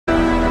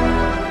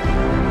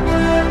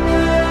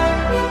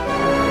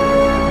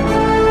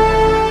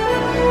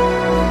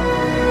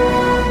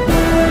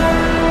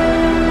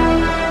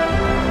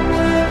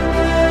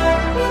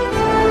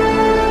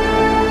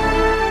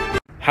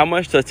how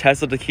much does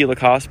Tesla Tequila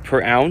cost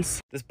per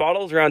ounce? This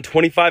bottle is around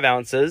 25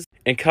 ounces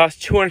and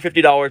costs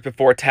 $250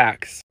 before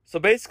tax. So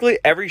basically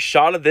every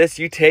shot of this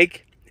you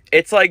take,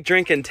 it's like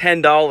drinking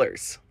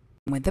 $10.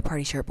 With the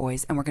Party Shirt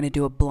Boys, and we're going to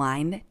do a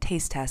blind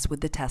taste test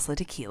with the Tesla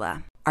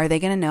Tequila. Are they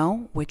going to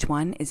know which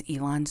one is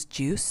Elon's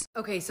juice?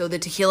 Okay, so the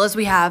tequilas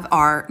we have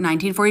are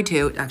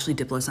 1942. Actually,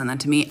 Diplo sent that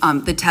to me.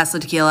 The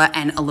Tesla Tequila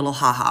and a little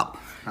Ha-Ha.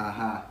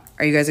 Ha-Ha.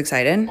 Are you guys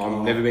excited?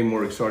 I've never been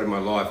more excited in my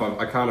life.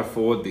 I can't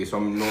afford this.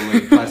 I'm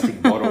normally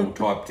plastic bottle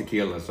type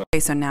tequila. So. Okay,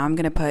 so now I'm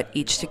going to put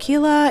each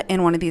tequila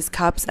in one of these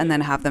cups and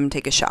then have them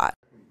take a shot.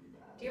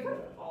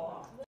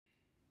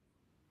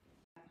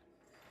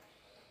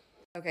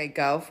 Okay,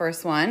 go.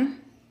 First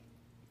one.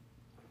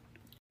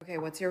 Okay,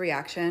 what's your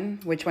reaction?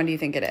 Which one do you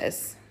think it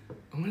is?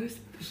 I'm going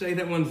to say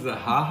that one's the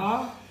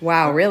Ha-Ha.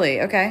 Wow,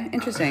 really? Okay,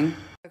 interesting.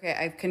 Okay,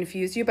 I've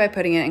confused you by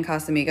putting it in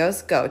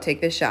Casamigos. Go,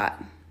 take this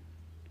shot.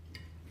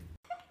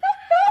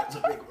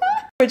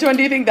 Which one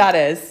do you think that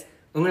is?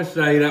 I'm going to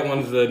say that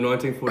one's the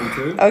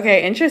 1942.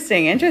 Okay,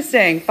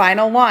 interesting.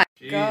 Final one.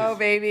 Jeez. Go,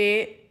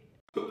 baby.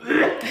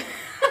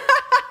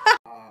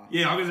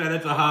 Yeah, I'm going to say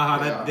that's a Ha-Ha.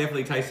 That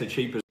definitely tastes the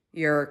cheapest.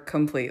 You're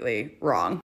completely wrong.